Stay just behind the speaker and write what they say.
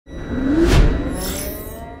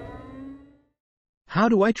How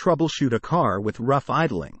do I troubleshoot a car with rough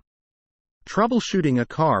idling? Troubleshooting a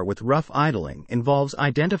car with rough idling involves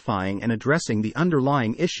identifying and addressing the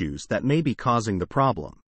underlying issues that may be causing the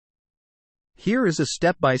problem. Here is a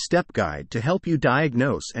step-by-step guide to help you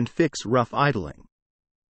diagnose and fix rough idling.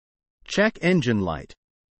 Check engine light.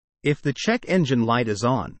 If the check engine light is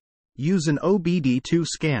on, use an OBD2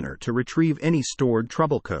 scanner to retrieve any stored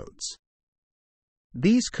trouble codes.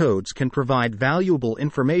 These codes can provide valuable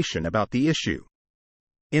information about the issue.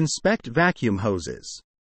 Inspect vacuum hoses.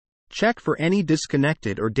 Check for any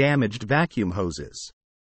disconnected or damaged vacuum hoses.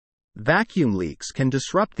 Vacuum leaks can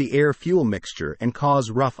disrupt the air-fuel mixture and cause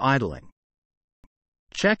rough idling.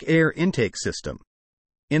 Check air intake system.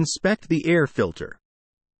 Inspect the air filter.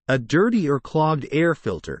 A dirty or clogged air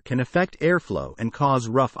filter can affect airflow and cause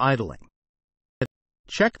rough idling.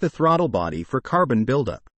 Check the throttle body for carbon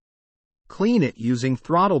buildup. Clean it using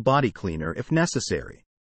throttle body cleaner if necessary.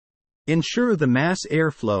 Ensure the mass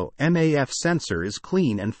airflow (MAF) sensor is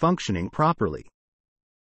clean and functioning properly.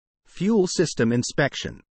 Fuel system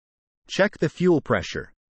inspection. Check the fuel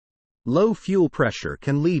pressure. Low fuel pressure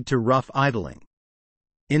can lead to rough idling.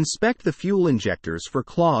 Inspect the fuel injectors for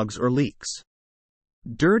clogs or leaks.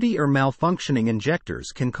 Dirty or malfunctioning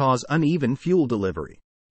injectors can cause uneven fuel delivery.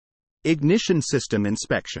 Ignition system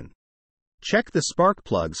inspection. Check the spark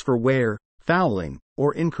plugs for wear, fouling,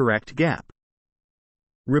 or incorrect gap.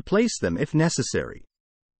 Replace them if necessary.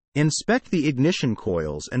 Inspect the ignition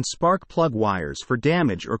coils and spark plug wires for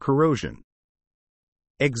damage or corrosion.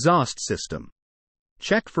 Exhaust system.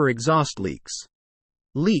 Check for exhaust leaks.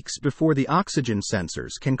 Leaks before the oxygen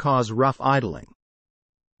sensors can cause rough idling.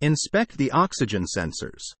 Inspect the oxygen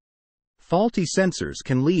sensors. Faulty sensors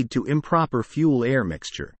can lead to improper fuel-air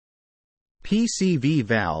mixture. PCV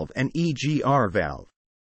valve and EGR valve.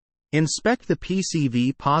 Inspect the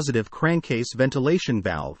PCV positive crankcase ventilation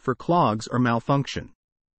valve for clogs or malfunction.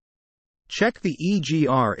 Check the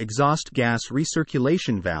EGR exhaust gas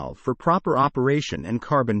recirculation valve for proper operation and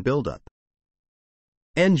carbon buildup.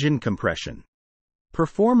 Engine compression.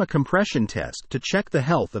 Perform a compression test to check the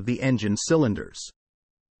health of the engine cylinders.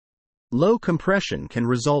 Low compression can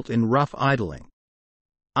result in rough idling.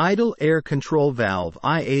 Idle air control valve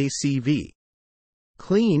IACV.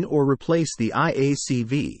 Clean or replace the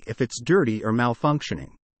IACV if it's dirty or malfunctioning.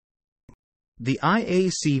 The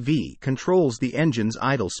IACV controls the engine's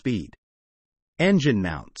idle speed. Engine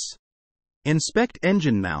mounts. Inspect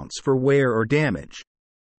engine mounts for wear or damage.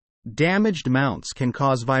 Damaged mounts can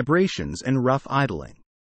cause vibrations and rough idling.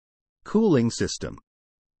 Cooling system.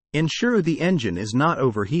 Ensure the engine is not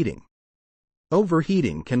overheating.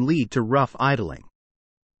 Overheating can lead to rough idling.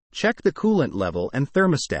 Check the coolant level and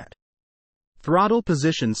thermostat. Throttle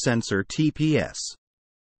position sensor TPS.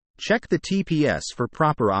 Check the TPS for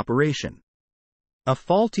proper operation. A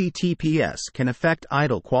faulty TPS can affect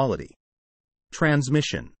idle quality.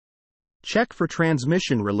 Transmission. Check for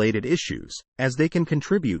transmission-related issues, as they can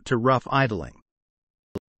contribute to rough idling.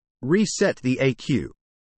 Reset the ECU.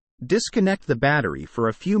 Disconnect the battery for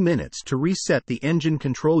a few minutes to reset the engine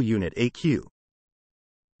control unit ECU.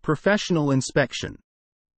 Professional inspection.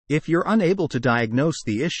 If you're unable to diagnose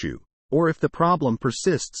the issue, or if the problem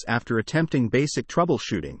persists after attempting basic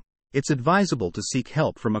troubleshooting, it's advisable to seek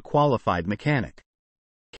help from a qualified mechanic.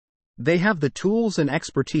 They have the tools and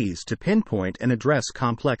expertise to pinpoint and address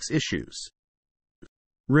complex issues.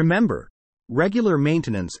 Remember, regular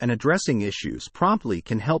maintenance and addressing issues promptly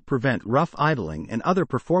can help prevent rough idling and other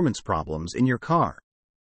performance problems in your car.